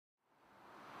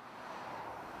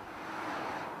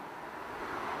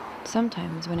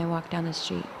Sometimes when I walk down the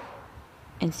street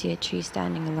and see a tree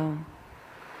standing alone,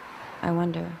 I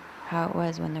wonder how it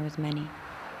was when there was many.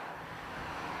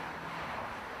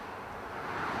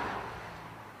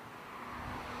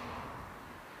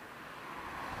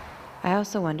 I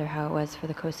also wonder how it was for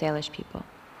the Coast Salish people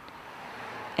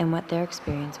and what their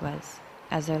experience was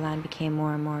as their land became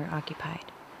more and more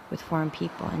occupied with foreign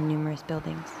people and numerous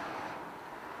buildings.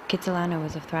 Kitsilano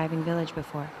was a thriving village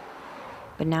before,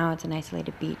 but now it's an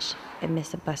isolated beach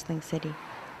amidst a bustling city.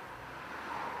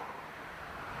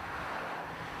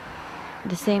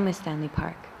 The same with Stanley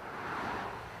Park.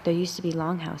 There used to be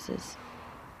longhouses.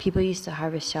 People used to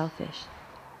harvest shellfish.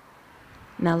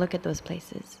 Now look at those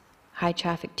places,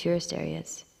 high-traffic tourist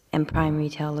areas and prime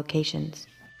retail locations.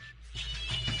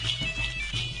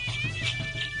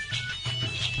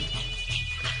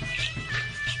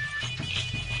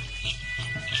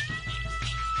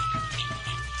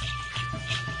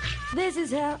 This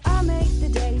is how I make the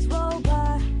days roll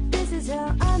by. This is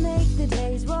how I make the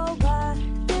days roll by.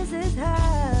 This is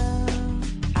how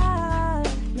I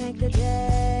make the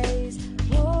days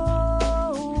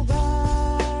roll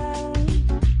by.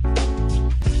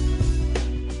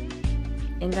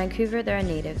 In Vancouver, there are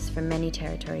natives from many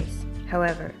territories.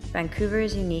 However, Vancouver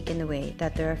is unique in the way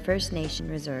that there are First Nation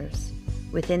reserves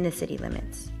within the city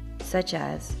limits, such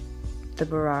as the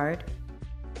Burrard,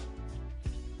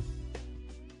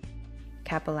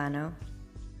 Capilano,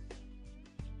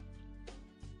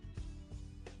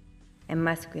 and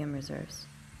Musqueam reserves.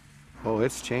 Oh,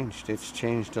 it's changed. It's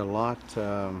changed a lot.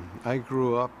 I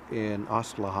grew up in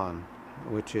Ostlahan,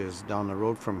 which is down the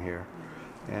road from here,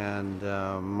 and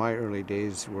my early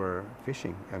days were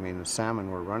fishing. I mean, the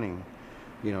salmon were running,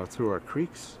 through our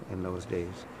creeks in those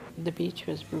days. The beach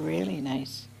was really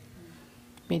nice.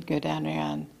 We'd go down there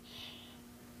on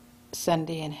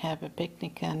Sunday and have a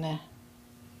picnic on the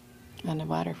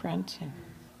waterfront and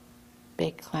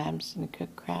bake clams and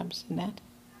cook crabs and that.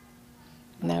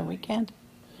 Now we can't.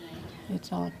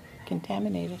 It's all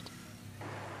contaminated.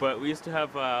 But we used to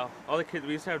have, all the kids,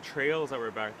 we used to have trails that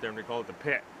were back there, and they called it the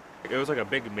pit. It was like a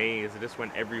big maze. It just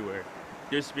went everywhere.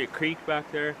 There used to be a creek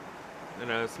back there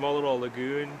and a small little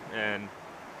lagoon, and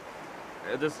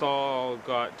this all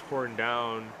got torn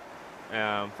down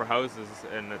for houses,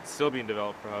 and it's still being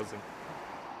developed for housing.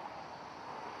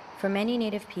 For many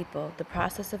Native people, the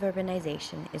process of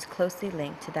urbanization is closely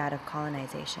linked to that of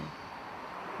colonization.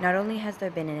 Not only has there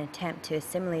been an attempt to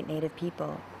assimilate Native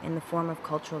people in the form of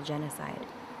cultural genocide,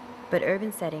 but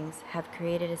urban settings have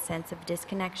created a sense of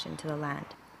disconnection to the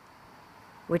land,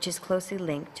 which is closely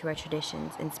linked to our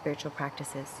traditions and spiritual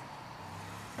practices.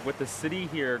 With the city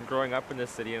here, growing up in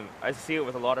this city, and I see it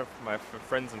with a lot of my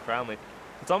friends and family,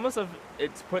 it's almost as if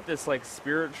it's put this like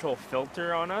spiritual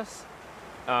filter on us.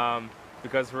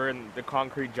 Because we're in the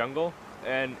concrete jungle,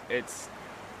 and it's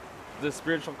the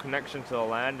spiritual connection to the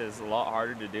land is a lot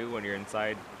harder to do when you're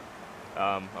inside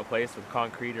a place with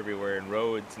concrete everywhere and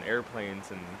roads and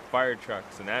airplanes and fire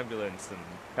trucks and ambulance and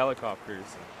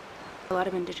helicopters. A lot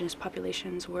of Indigenous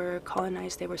populations were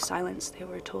colonized. They were silenced. They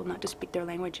were told not to speak their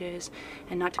languages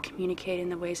and not to communicate in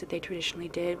the ways that they traditionally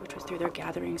did, which was through their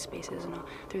gathering spaces and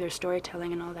through their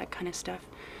storytelling and all that kind of stuff.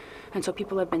 And so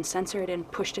people have been censored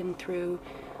and pushed in through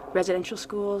residential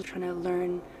schools, trying to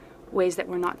learn ways that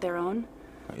were not their own.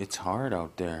 It's hard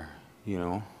out there,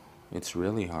 it's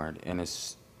really hard, and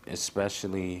it's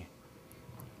especially,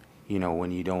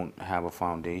 when you don't have a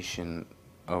foundation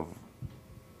of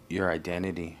your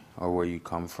identity or where you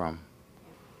come from.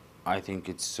 I think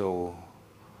it's too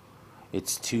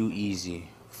easy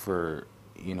for,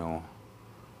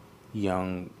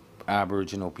 young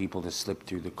Aboriginal people to slip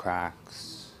through the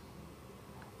cracks,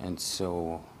 and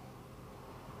so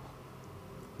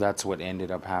that's what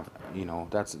ended up happening,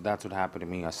 that's what happened to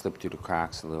me. I slipped through the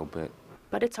cracks a little bit.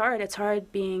 But it's hard. It's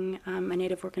hard being a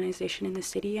Native organization in the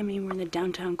city. I mean, we're in the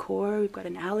downtown core. We've got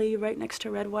an alley right next to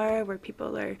Redwire where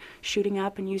people are shooting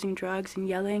up and using drugs and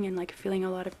yelling and feeling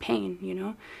a lot of pain,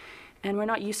 And we're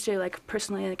not used to,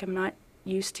 personally, I'm not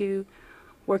used to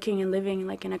working and living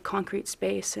in a concrete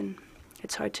space, and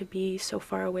it's hard to be so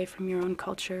far away from your own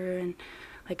culture and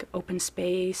open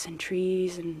space and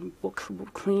trees and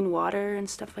clean water and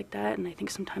stuff like that, and I think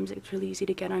sometimes it's really easy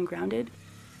to get ungrounded.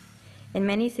 In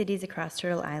many cities across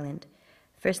Turtle Island,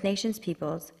 First Nations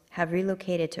peoples have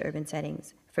relocated to urban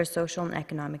settings for social and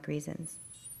economic reasons.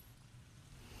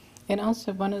 And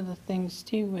also one of the things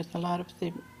too with a lot of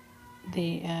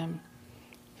the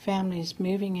families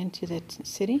moving into the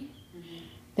city,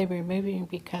 they were moving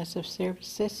because of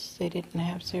services. They didn't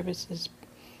have services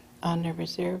on the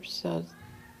reserves, so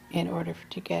in order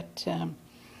to get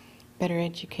better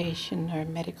education or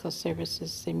medical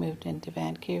services, they moved into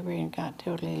Vancouver and got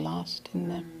totally lost in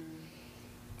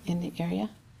the area.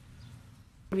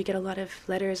 We get a lot of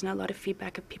letters and a lot of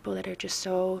feedback of people that are just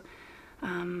so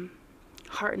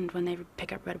heartened when they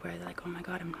pick up Redwire. They're like, oh my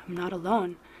God, I'm not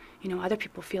alone. You know, other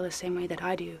people feel the same way that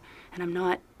I do, and I'm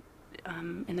not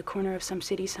in the corner of some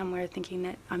city somewhere thinking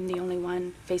that I'm the only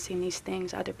one facing these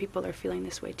things. Other people are feeling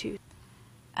this way too.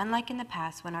 Unlike in the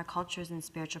past when our cultures and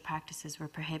spiritual practices were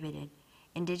prohibited,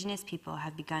 Indigenous people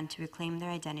have begun to reclaim their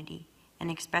identity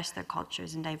and express their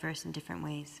cultures in diverse and different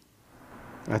ways.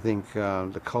 I think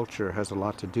the culture has a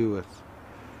lot to do with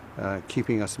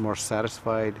keeping us more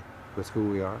satisfied with who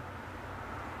we are,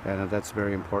 and that's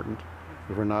very important.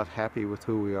 If we're not happy with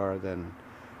who we are, then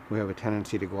we have a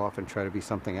tendency to go off and try to be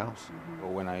something else.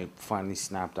 When I finally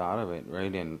snapped out of it,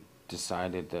 right, and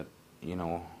decided that, you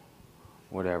know,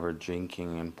 whatever,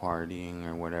 drinking and partying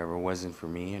or whatever wasn't for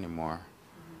me anymore.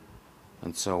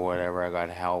 And so whatever, I got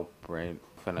help, right,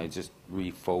 and I just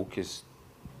refocused,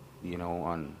 you know,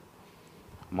 on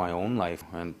my own life.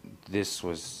 And this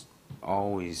was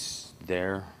always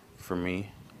there for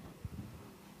me.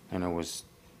 And it was,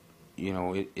 you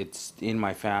know, it's in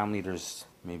my family, there's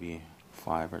maybe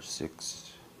 5 or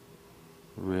 6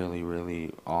 really,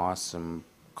 really awesome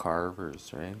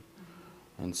carvers, right?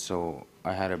 And so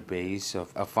I had a base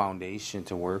of a foundation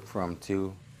to work from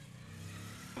too.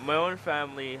 My own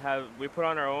family, we put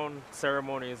on our own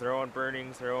ceremonies, our own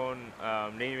burnings, our own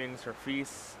namings or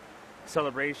feasts,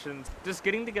 celebrations. Just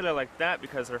getting together like that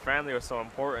because our family was so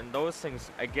important, those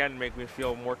things again make me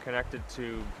feel more connected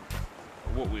to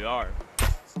what we are.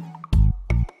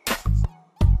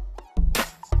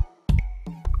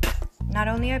 Not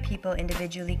only are people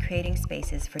individually creating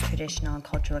spaces for traditional and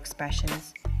cultural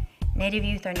expressions, Native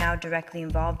youth are now directly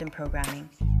involved in programming.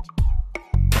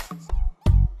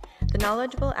 The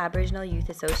Knowledgeable Aboriginal Youth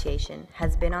Association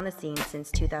has been on the scene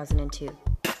since 2002.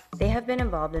 They have been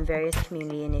involved in various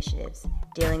community initiatives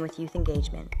dealing with youth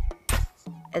engagement,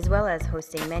 as well as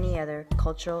hosting many other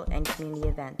cultural and community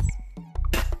events.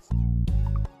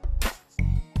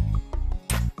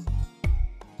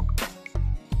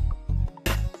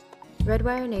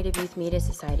 Redwire Native Youth Media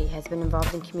Society has been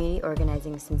involved in community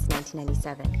organizing since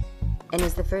 1997 and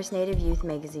is the first Native youth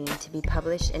magazine to be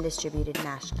published and distributed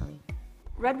nationally.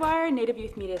 Redwire Native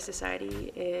Youth Media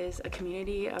Society is a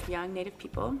community of young Native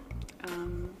people,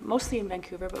 mostly in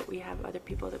Vancouver, but we have other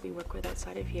people that we work with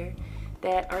outside of here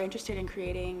that are interested in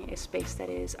creating a space that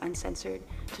is uncensored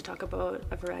to talk about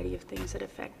a variety of things that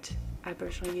affect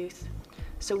Aboriginal youth.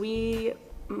 So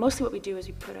mostly what we do is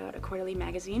we put out a quarterly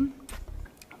magazine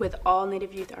with all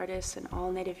Native youth artists and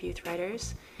all Native youth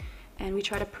writers. And we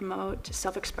try to promote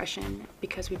self-expression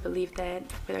because we believe that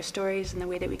with our stories and the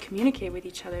way that we communicate with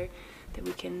each other, that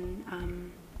we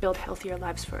can build healthier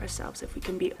lives for ourselves if we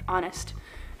can be honest,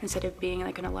 instead of being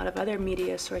like in a lot of other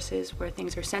media sources where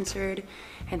things are censored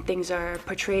and things are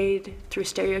portrayed through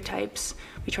stereotypes.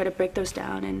 We try to break those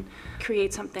down and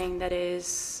create something that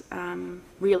is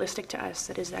realistic to us,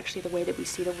 that is actually the way that we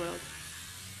see the world.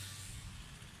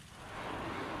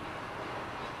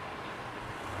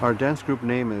 Our dance group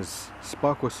name is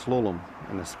Spakwasslolum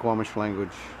in the Squamish language,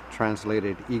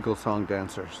 translated Eagle Song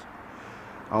Dancers.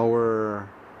 Our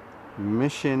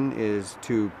mission is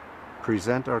to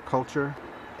present our culture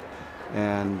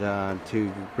and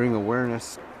to bring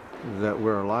awareness that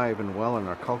we're alive and well and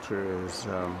our culture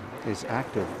is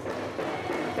active.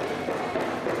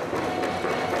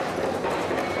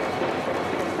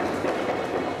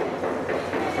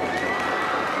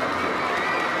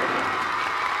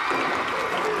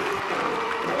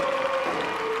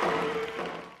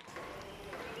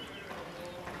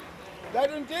 That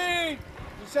indeed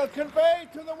we shall convey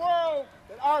to the world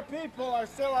that our people are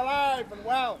still alive and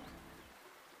well.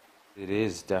 It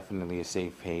is definitely a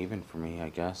safe haven for me, I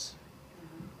guess.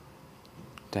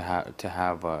 To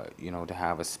have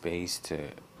a space to,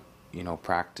 you know,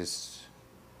 practice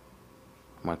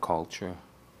my culture.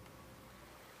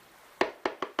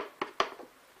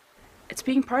 It's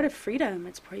being part of freedom.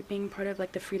 It's being part of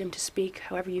like the freedom to speak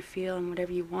however you feel and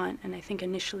whatever you want. And I think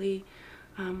initially,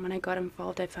 when I got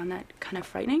involved, I found that kind of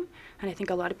frightening, and I think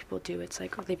a lot of people do. It's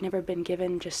like they've never been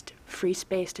given just free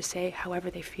space to say however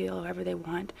they feel, however they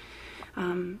want.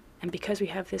 And because we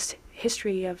have this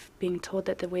history of being told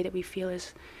that the way that we feel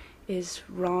is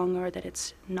wrong, or that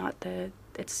it's not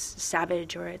it's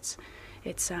savage, or it's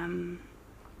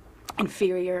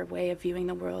inferior way of viewing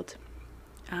the world,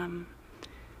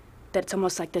 that it's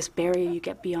almost like this barrier you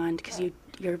get beyond because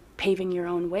you're paving your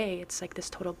own way. It's like this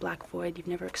total black void. You've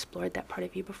never explored that part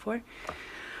of you before.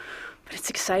 But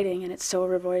it's exciting and it's so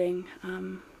rewarding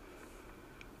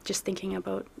just thinking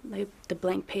about like the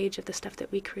blank page of the stuff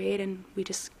that we create, and we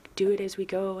just do it as we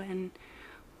go, and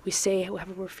we say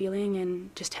however we're feeling,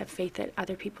 and just have faith that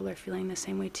other people are feeling the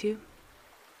same way too.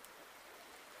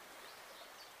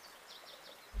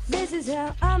 This is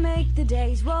how I make the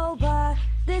days roll by.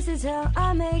 This is how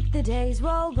I make the days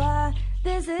roll by.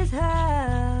 This is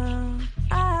how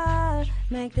I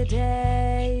make the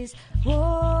days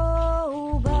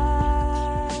roll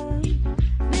by.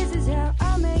 This is how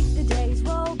I make the days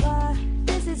roll by.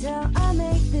 This is how I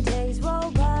make the days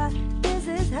roll by. This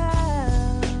is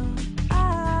how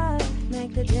I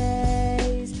make the days